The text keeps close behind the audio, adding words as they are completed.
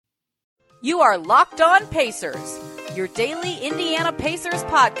You are Locked On Pacers, your daily Indiana Pacers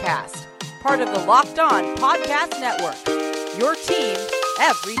podcast, part of the Locked On Podcast Network, your team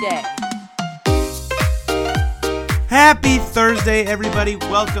every day. Happy Thursday, everybody.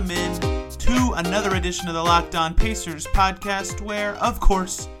 Welcome in to another edition of the Locked On Pacers podcast where, of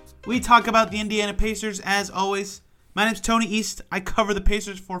course, we talk about the Indiana Pacers as always. My name's Tony East. I cover the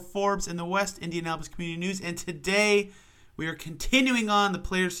Pacers for Forbes and the West Indianapolis Community News, and today we are continuing on the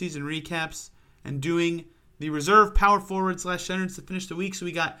player season recaps and doing the reserve power forward / centers to finish the week. So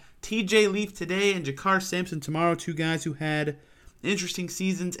we got TJ Leaf today and Jakar Sampson tomorrow, two guys who had interesting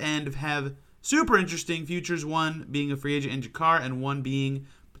seasons and have super interesting futures, one being a free agent in Jakar and one being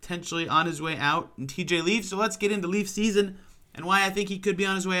potentially on his way out in TJ Leaf. So let's get into Leaf season and why I think he could be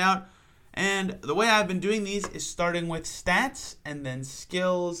on his way out. And the way I've been doing these is starting with stats and then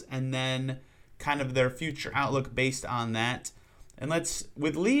skills and then kind of their future outlook based on that. And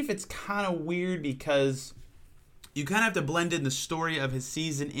with Leaf, it's kind of weird because you kind of have to blend in the story of his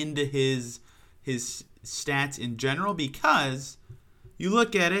season into his stats in general, because you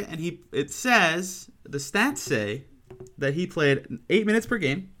look at it and the stats say that he played 8 minutes per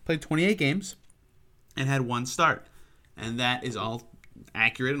game, played 28 games, and had one start. And that is all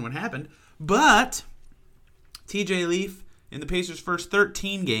accurate in what happened. But TJ Leaf, in the Pacers' first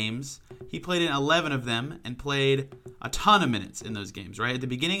 13 games, he played in 11 of them and played a ton of minutes in those games, right? At the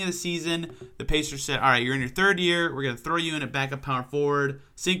beginning of the season, the Pacers said, all right, you're in your third year. We're going to throw you in at backup power forward,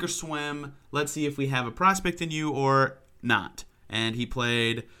 sink or swim. Let's see if we have a prospect in you or not. And he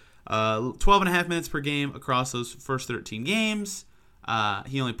played 12 and a half minutes per game across those first 13 games.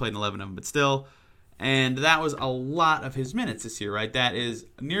 He only played in 11 of them, but still. And that was a lot of his minutes this year, right? That is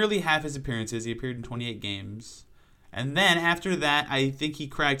nearly half his appearances. He appeared in 28 games. And then after that, I think he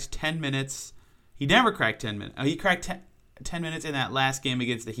cracked 10 minutes. He never cracked 10 minutes. He cracked 10 minutes in that last game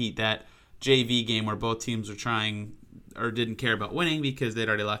against the Heat, that JV game where both teams were trying or didn't care about winning because they'd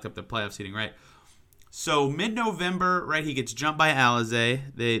already locked up their playoff seeding, right? So mid-November, right, he gets jumped by Alizé.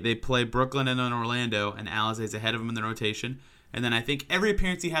 They play Brooklyn and then Orlando, and Alizé's ahead of him in the rotation. And then I think every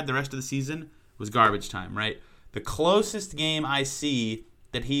appearance he had the rest of the season was garbage time, right? The closest game I see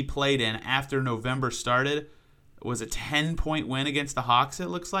that he played in after November started was a 10-point win against the Hawks, it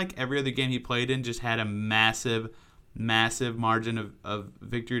looks like. Every other game he played in just had a massive, massive margin of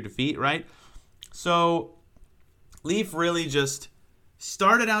victory or defeat, right? So Leaf really just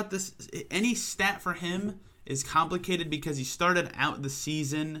started out this. Any stat for him is complicated because he started out the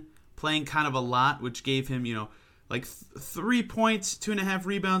season playing kind of a lot, which gave him, like 3 points, 2.5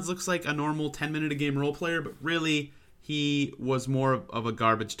 rebounds. Looks like a normal 10-minute-a-game role player, but really he was more of a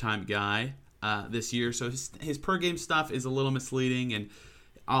garbage time guy this year. So his per-game stuff is a little misleading, and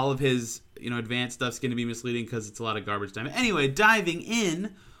all of his advanced stuff's going to be misleading because it's a lot of garbage time. Anyway, diving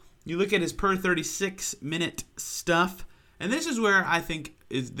in, you look at his per 36-minute stuff, and this is where I think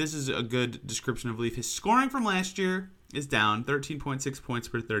this is a good description of Leaf. His scoring from last year is down, 13.6 points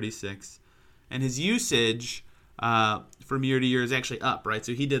per 36, and his usage from year to year is actually up, right?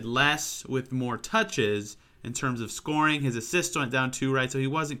 So he did less with more touches in terms of scoring. His assists went down too, right? So he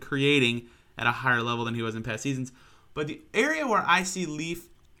wasn't creating at a higher level than he was in past seasons. But the area where I see Leaf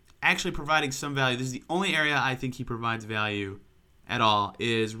actually providing some value, this is the only area I think he provides value at all,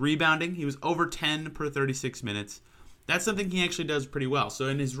 is rebounding. He was over 10 per 36 minutes. That's something he actually does pretty well. So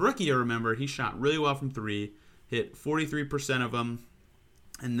in his rookie year, remember, he shot really well from three, hit 43% of them,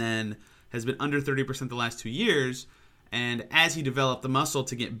 and then has been under 30% the last 2 years. And as he developed the muscle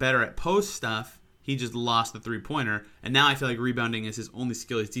to get better at post stuff, he just lost the three-pointer. And now I feel like rebounding is his only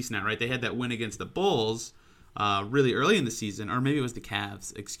skill he's decent at, right? They had that win against the Bulls really early in the season, or maybe it was the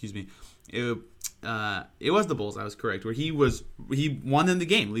Cavs, excuse me. It was the Bulls, I was correct, where he won in the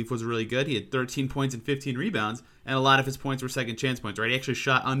game. Leaf was really good. He had 13 points and 15 rebounds, and a lot of his points were second chance points, right? He actually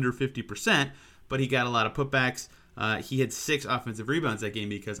shot under 50%, but he got a lot of putbacks. He had 6 offensive rebounds that game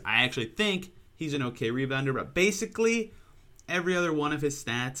because I actually think he's an okay rebounder, but basically every other one of his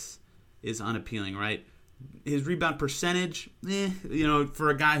stats is unappealing, right? His rebound percentage, for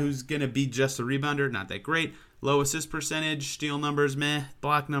a guy who's going to be just a rebounder, not that great. Low assist percentage, steal numbers, meh.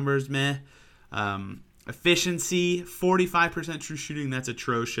 Block numbers, meh. Efficiency, 45% true shooting, that's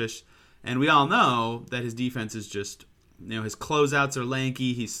atrocious. And we all know that his defense is just, his closeouts are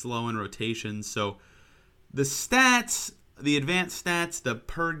lanky, he's slow in rotations. So the stats, the advanced stats, the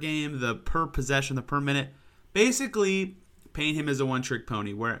per game, the per possession, the per minute, basically paint him as a one-trick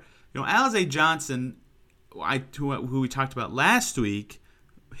pony. Where, Alizé Johnson, who we talked about last week,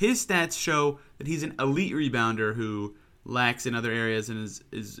 his stats show that he's an elite rebounder who lacks in other areas and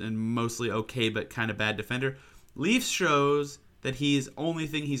is mostly okay but kind of bad defender. Leaf shows that only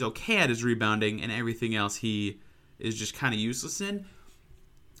thing he's okay at is rebounding, and everything else he is just kind of useless in.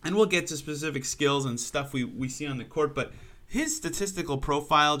 And we'll get to specific skills and stuff we see on the court, but his statistical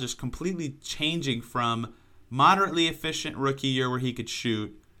profile just completely changing from moderately efficient rookie year where he could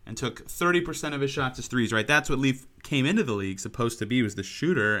shoot and took 30% of his shots as threes, right? That's what Leaf came into the league supposed to be, was the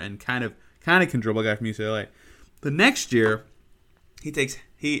shooter and kind of can dribble guy from UCLA. The next year,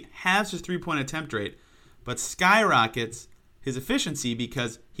 he halves his three-point attempt rate, but skyrockets his efficiency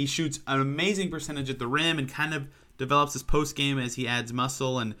because he shoots an amazing percentage at the rim and kind of develops his post game as he adds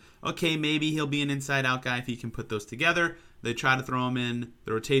muscle. And okay, maybe he'll be an inside-out guy if he can put those together. They try to throw him in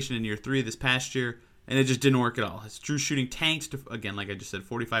the rotation in year 3 this past year, and it just didn't work at all. His true shooting tanked to, again, like I just said,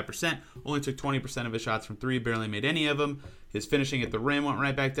 45%. Only took 20% of his shots from 3, barely made any of them. His finishing at the rim went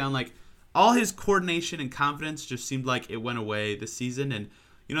right back down. Like, all his coordination and confidence just seemed like it went away this season. And,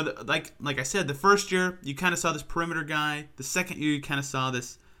 you know, like I said, the first year, you kind of saw this perimeter guy. The second year, you kind of saw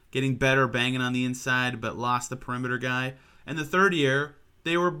this getting better, banging on the inside, but lost the perimeter guy. And the third year,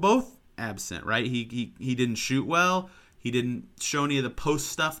 they were both absent, right? He didn't shoot well. He didn't show any of the post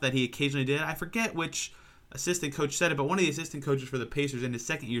stuff that he occasionally did. I forget which assistant coach said it, but one of the assistant coaches for the Pacers in his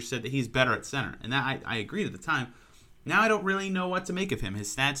second year said that he's better at center. And that I agreed at the time. Now I don't really know what to make of him.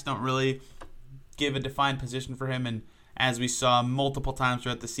 His stats don't really give a defined position for him. And as we saw multiple times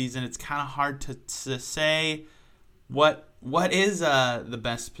throughout the season, it's kind of hard to say what is the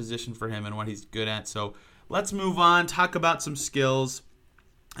best position for him and what he's good at. So let's move on, talk about some skills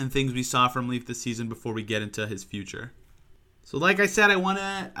and things we saw from Leaf this season before we get into his future. So like I said, I want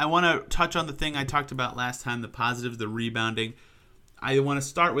to touch on the thing I talked about last time, the positives, the rebounding. I want to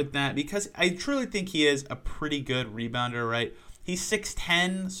start with that because I truly think he is a pretty good rebounder, right? He's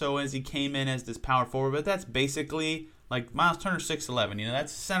 6'10", so as he came in as this power forward, but that's basically like Miles Turner 6'11". You know,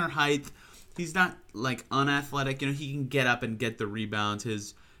 that's center height. He's not like unathletic. You know, he can get up and get the rebounds.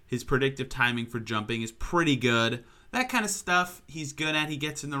 His predictive timing for jumping is pretty good. That kind of stuff he's good at. He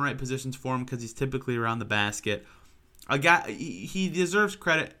gets in the right positions for him because he's typically around the basket. A guy, he deserves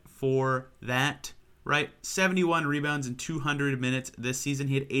credit for that, right? 71 rebounds in 200 minutes this season.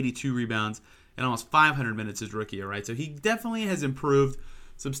 He had 82 rebounds in almost 500 minutes his rookie year, right? So he definitely has improved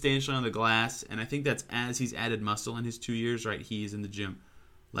substantially on the glass, and I think that's as he's added muscle in his 2 years, right? He's in the gym,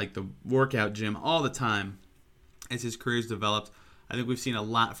 like the workout gym, all the time as his career's developed. I think we've seen a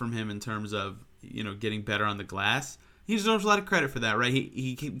lot from him in terms of, you know, getting better on the glass. He deserves a lot of credit for that, right?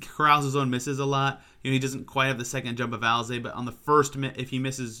 He corrals his own misses a lot. You know, he doesn't quite have the second jump of Alizé, but on the first, if he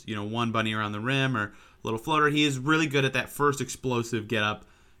misses, you know, one bunny around the rim or a little floater, he is really good at that first explosive get up,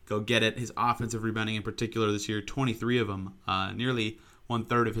 go get it. His offensive rebounding in particular this year, 23 of them, nearly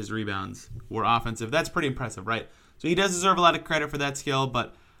 1/3 of his rebounds were offensive. That's pretty impressive, right? So he does deserve a lot of credit for that skill,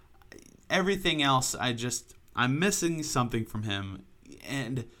 but everything else, I'm missing something from him.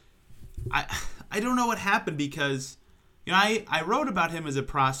 And I don't know what happened because, you know, I wrote about him as a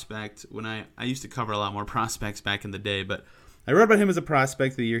prospect when I used to cover a lot more prospects back in the day, but I wrote about him as a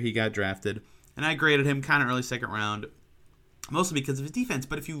prospect the year he got drafted, and I graded him kind of early second round, mostly because of his defense.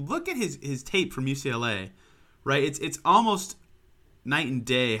 But if you look at his tape from UCLA, right, it's almost night and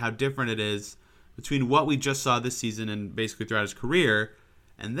day how different it is between what we just saw this season and basically throughout his career,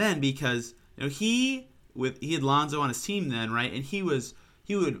 and then because, you know, he had Lonzo on his team then, right, and he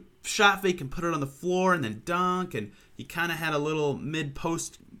would shot fake and put it on the floor and then dunk, and he kind of had a little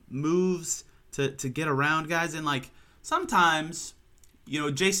mid-post moves to get around guys. And, like, sometimes, you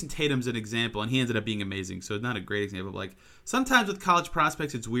know, Jason Tatum's an example, and he ended up being amazing, so not a great example. But, like, sometimes with college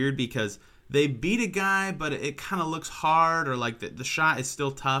prospects, it's weird because they beat a guy, but it kind of looks hard, or, like, the shot is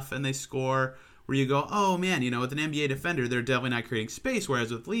still tough, and they score, where you go, oh, man, you know, with an NBA defender, they're definitely not creating space,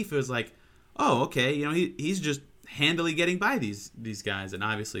 whereas with Leaf, it was like, oh, okay, you know, he's just handily getting by these guys. And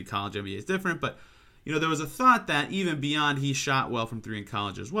obviously college NBA is different, but, you know, there was a thought that even beyond he shot well from 3 in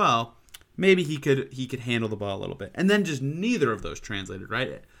college as well, maybe he could handle the ball a little bit. And then just neither of those translated,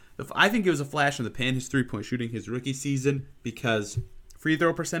 right? I think it was a flash in the pan, his 3-point shooting his rookie season, because free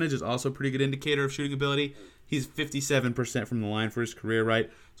throw percentage is also a pretty good indicator of shooting ability. He's 57% from the line for his career, right?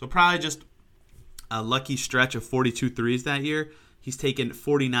 So probably just a lucky stretch of 42 threes that year. He's taken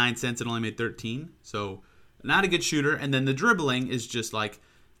 49 cents and only made 13. So not a good shooter. And then the dribbling is just like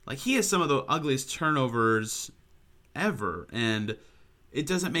he has some of the ugliest turnovers ever. And it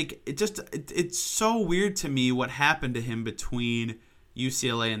doesn't make it just it's so weird to me what happened to him between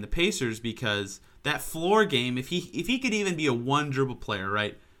UCLA and the Pacers, because that floor game, if he could even be a one dribble player,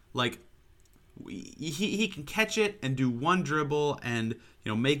 right? Like he can catch it and do one dribble and,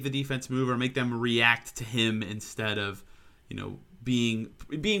 you know, make the defense move or make them react to him instead of, you know, being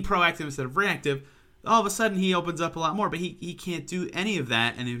proactive instead of reactive. all of a sudden he opens up a lot more, but he can't do any of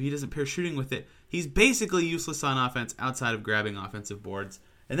that, and if he doesn't pair shooting with it, he's basically useless on offense outside of grabbing offensive boards.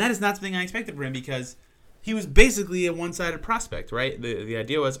 And that is not something I expected from him because he was basically a one-sided prospect, right? The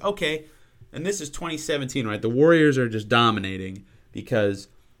idea was, okay, and this is 2017, right? The Warriors are just dominating because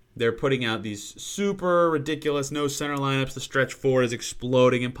they're putting out these super ridiculous no center lineups. The stretch four is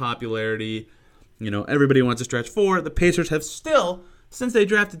exploding in popularity. Everybody wants a stretch four. The Pacers have still, since they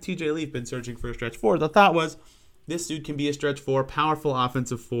drafted TJ Leaf, been searching for a stretch four. The thought was, this dude can be a stretch four, powerful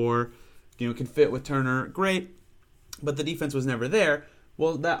offensive four, can fit with Turner. Great. But the defense was never there.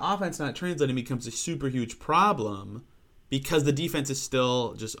 Well, that offense not translating becomes a super huge problem because the defense is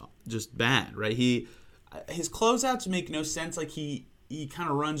still just bad, right? His closeouts make no sense. Like he kind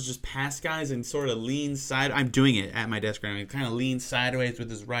of runs just past guys and sort of leans side. I'm doing it at my desk right now. He kind of leans sideways with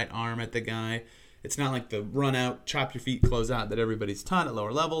his right arm at the guy. It's not like the run out, chop your feet, close out that everybody's taught at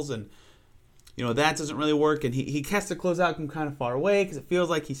lower levels. And, that doesn't really work. And he has to close out from kind of far away because it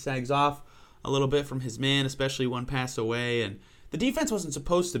feels like he sags off a little bit from his man, especially one pass away. And the defense wasn't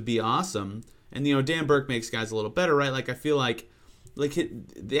supposed to be awesome. And, Dan Burke makes guys a little better, right? Like, I feel like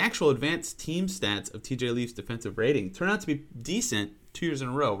the actual advanced team stats of TJ Leaf's defensive rating turn out to be decent 2 years in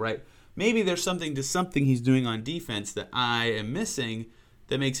a row, right? Maybe there's something he's doing on defense that I am missing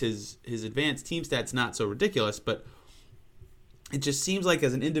that makes his advanced team stats not so ridiculous, but it just seems like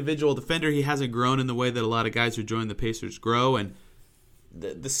as an individual defender, he hasn't grown in the way that a lot of guys who join the Pacers grow, and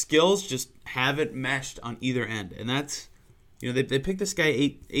the skills just haven't meshed on either end. And that's, they picked this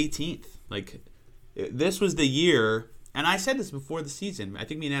guy 18th. Like, this was the year, and I said this before the season, I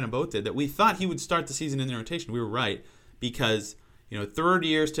think me and Adam both did, that we thought he would start the season in the rotation. We were right, because, third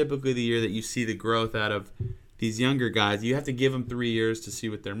year is typically the year that you see the growth out of these younger guys. You have to give them 3 years to see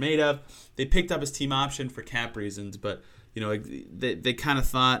what they're made of. They picked up his team option for cap reasons, but, they kind of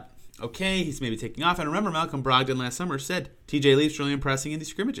thought, okay, he's maybe taking off. And remember, Malcolm Brogdon last summer said TJ Leaf's really impressing in these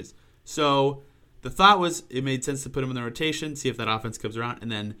scrimmages. So the thought was it made sense to put him in the rotation, see if that offense comes around, and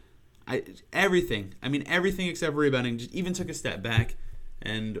then everything except rebounding just even took a step back,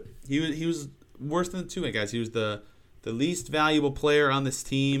 and he was worse than the two guys. He was the least valuable player on this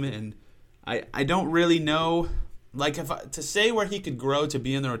team, and I don't really know, like, to say where he could grow to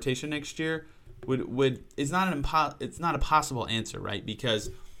be in the rotation next year it's not a possible answer, right?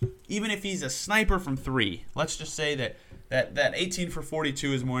 Because even if he's a sniper from three, let's just say that 18 for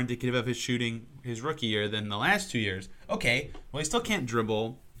 42 is more indicative of his shooting his rookie year than the last 2 years. Okay, well, he still can't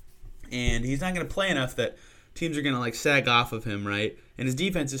dribble, and he's not going to play enough that teams are going to sag off of him, right? And his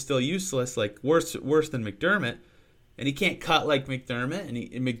defense is still useless, worse than McDermott, and he can't cut like McDermott, and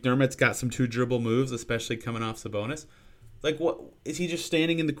McDermott's got some two dribble moves, especially coming off Sabonis. What is he just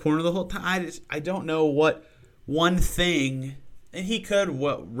standing in the corner the whole time? I don't know what one thing, and he could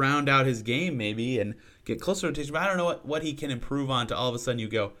round out his game maybe and get closer to rotation, but I don't know what he can improve on to all of a sudden you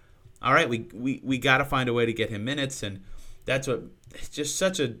go, all right, we got to find a way to get him minutes, and it's just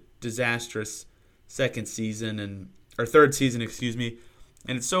such a disastrous third season, and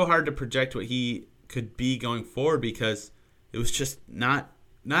it's so hard to project what he could be going forward because it was just not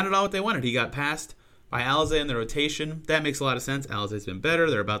at all what they wanted. He got passed by Alize in the rotation. That makes a lot of sense. Alize's been better.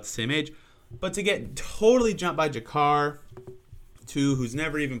 They're about the same age. But to get totally jumped by Jakar, who's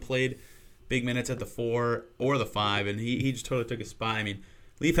never even played big minutes at the 4 or the 5, and he just totally took a spot. I mean,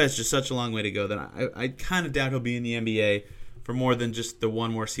 Leaf has just such a long way to go that I kind of doubt he'll be in the NBA for more than just the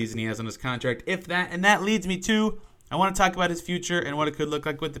one more season he has on his contract. And that leads me to, I want to talk about his future and what it could look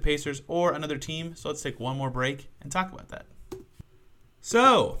like with the Pacers or another team. So let's take one more break and talk about that.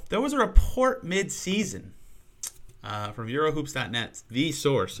 So, there was a report mid-season from Eurohoops.net, the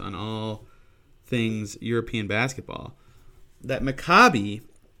source on all things European basketball, that Maccabi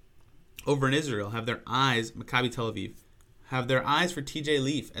over in Israel Maccabi Tel Aviv, have their eyes for TJ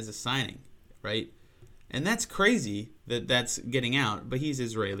Leaf as a signing, right? And that's crazy that that's getting out, but he's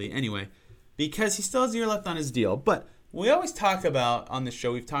Israeli anyway, because he still has a year left on his deal. But we always talk about, on the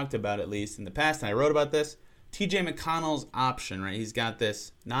show, we've talked about at least in the past, and I wrote about this, TJ McConnell's option, right? He's got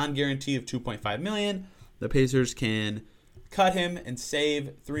this non-guarantee of $2.5 million. The Pacers can cut him and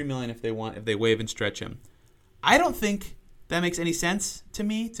save $3 million if they waive and stretch him. I don't think that makes any sense to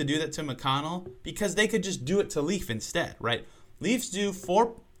me to do that to McConnell because they could just do it to Leaf instead, right? Leaf's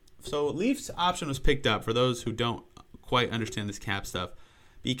option was picked up for those who don't quite understand this cap stuff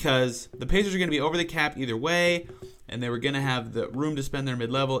because the Pacers are going to be over the cap either way, and they were going to have the room to spend their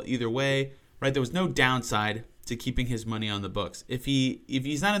mid-level either way. Right, there was no downside to keeping his money on the books. If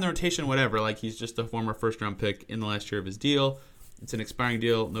he's not in the rotation, whatever, like he's just a former first-round pick in the last year of his deal, it's an expiring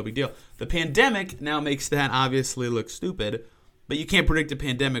deal, no big deal. The pandemic now makes that obviously look stupid, But you can't predict a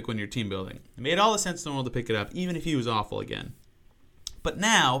pandemic when you're team building. It made all the sense in the world to pick it up, even if he was awful again. But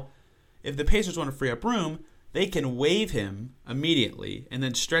now, if the Pacers want to free up room, they can waive him immediately and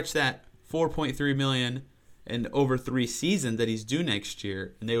then stretch that $4.3 million and over 3 seasons that he's due next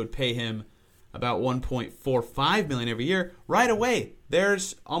year, and they would pay him about $1.45 million every year. Right away,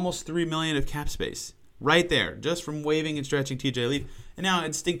 there's almost $3 million of cap space right there, just from waiving and stretching TJ Leaf. And now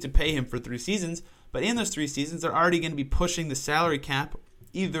it's stink to pay him for 3 seasons, but in those 3 seasons, they're already going to be pushing the salary cap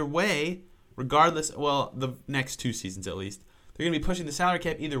either way, regardless. Well, the next 2 seasons at least, they're going to be pushing the salary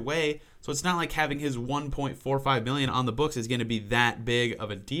cap either way. So it's not like having his $1.45 million on the books is going to be that big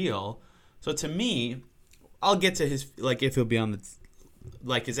of a deal. So to me, I'll get to his, like, if he'll be on the,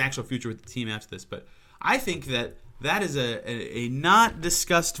 like, his actual future with the team after this. But I think that is a not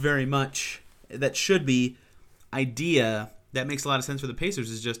discussed very much, that should be, idea that makes a lot of sense for the Pacers,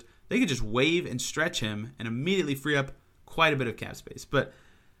 is just they could just waive and stretch him and immediately free up quite a bit of cap space. But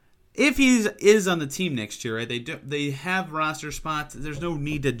if he is on the team next year, right? They have roster spots. There's no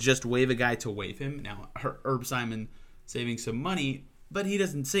need to just waive a guy to waive him. Now, Herb Simon saving some money, but he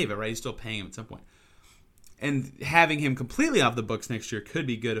doesn't save it, right? He's still paying him at some point. And having him completely off the books next year could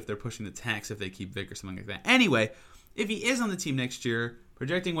be good if they're pushing the tax, if they keep Vic or something like that. Anyway, if he is on the team next year,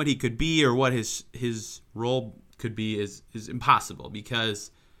 projecting what he could be or what his role could be is impossible,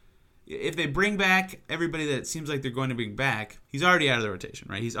 because if they bring back everybody that it seems like they're going to bring back, he's already out of the rotation,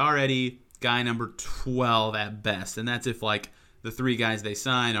 right? He's already guy number 12 at best, and that's if, like, the 3 guys they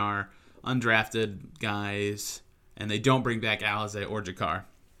sign are undrafted guys and they don't bring back Alizé or Jakar.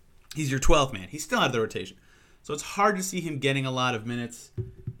 He's your 12th man. He's still out of the rotation. So it's hard to see him getting a lot of minutes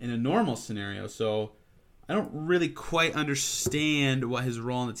in a normal scenario. So I don't really quite understand what his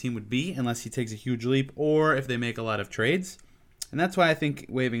role on the team would be unless he takes a huge leap or if they make a lot of trades. And that's why I think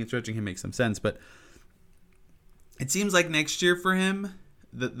waiving and stretching him makes some sense. But it seems like next year for him,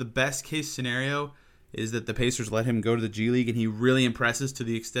 the best case scenario is that the Pacers let him go to the G League and he really impresses to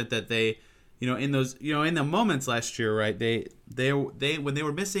the extent that they, in the moments last year, right? They when they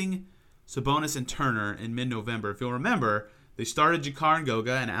were missing Sabonis and Turner in mid-November, if you'll remember, they started Jakar and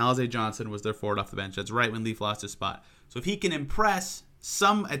Goga, and Alizé Johnson was their forward off the bench. That's right when Leaf lost his spot. So if he can impress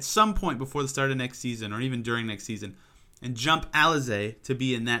at some point before the start of next season, or even during next season, and jump Alizé to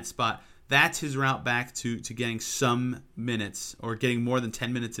be in that spot, that's his route back to getting some minutes, or getting more than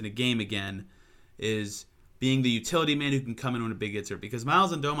 10 minutes in a game again, is being the utility man who can come in when a big gets hurt. Because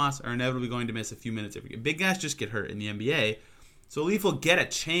Miles and Domas are inevitably going to miss a few minutes every game. Big guys just get hurt in the NBA. So Leaf will get a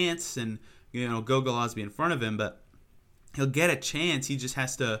chance, and Goga will be in front of him, but he'll get a chance. He just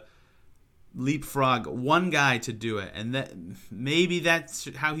has to leapfrog one guy to do it. And maybe that's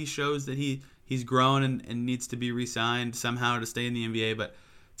how he shows that he's grown and needs to be re-signed somehow to stay in the NBA. But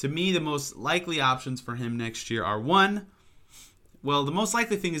to me, the most likely options for him next year are the most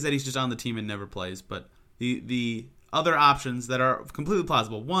likely thing is that he's just on the team and never plays. But the other options that are completely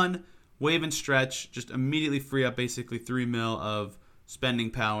plausible: 1, waive and stretch, just immediately free up basically $3 million of spending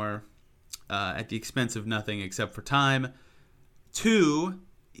power at the expense of nothing except for time. 2,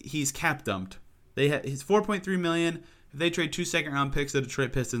 he's cap dumped. He's $4.3 million. If they trade 2 second-round picks, the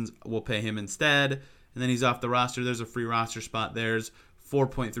Detroit Pistons will pay him instead, and then he's off the roster. There's a free roster spot. There's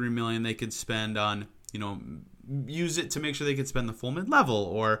 $4.3 million they could spend on, use it to make sure they could spend the full mid-level,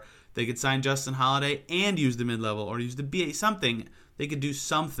 or they could sign Justin Holiday and use the mid-level, or use the BA, something. They could do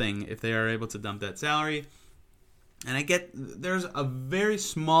something if they are able to dump that salary. And I get there's a very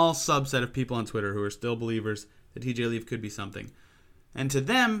small subset of people on Twitter who are still believers that TJ Leaf could be something. And to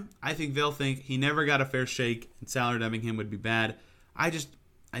them, I think they'll think he never got a fair shake and salary dumping him would be bad. I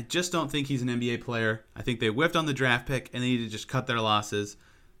just don't think he's an NBA player. I think they whiffed on the draft pick and they need to just cut their losses.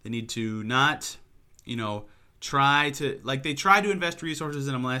 They need to not, they tried to invest resources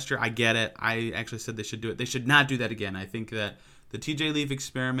in him last year. I get it. I actually said they should do it. They should not do that again. I think that the TJ Leaf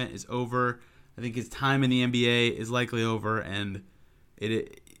experiment is over. I think his time in the NBA is likely over, and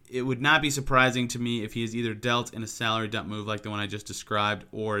it would not be surprising to me if he is either dealt in a salary dump move like the one I just described,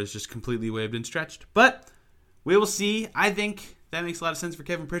 or is just completely waived and stretched. But we will see. I think that makes a lot of sense for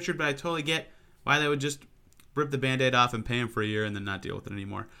Kevin Pritchard, but I totally get why they would just rip the Band-Aid off and pay him for a year and then not deal with it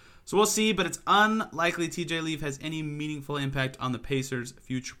anymore. So we'll see, but it's unlikely TJ Leaf has any meaningful impact on the Pacers'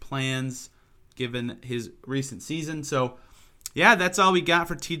 future plans given his recent season. So yeah, that's all we got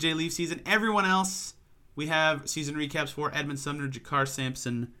for TJ Leaf season. Everyone else, we have season recaps for Edmund Sumner, Jakar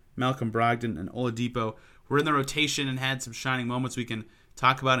Sampson, Malcolm Brogdon, and Oladipo. We're in the rotation and had some shining moments we can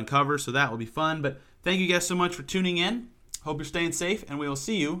talk about and cover, so that will be fun. But thank you guys so much for tuning in. Hope you're staying safe, and we will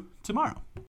see you tomorrow.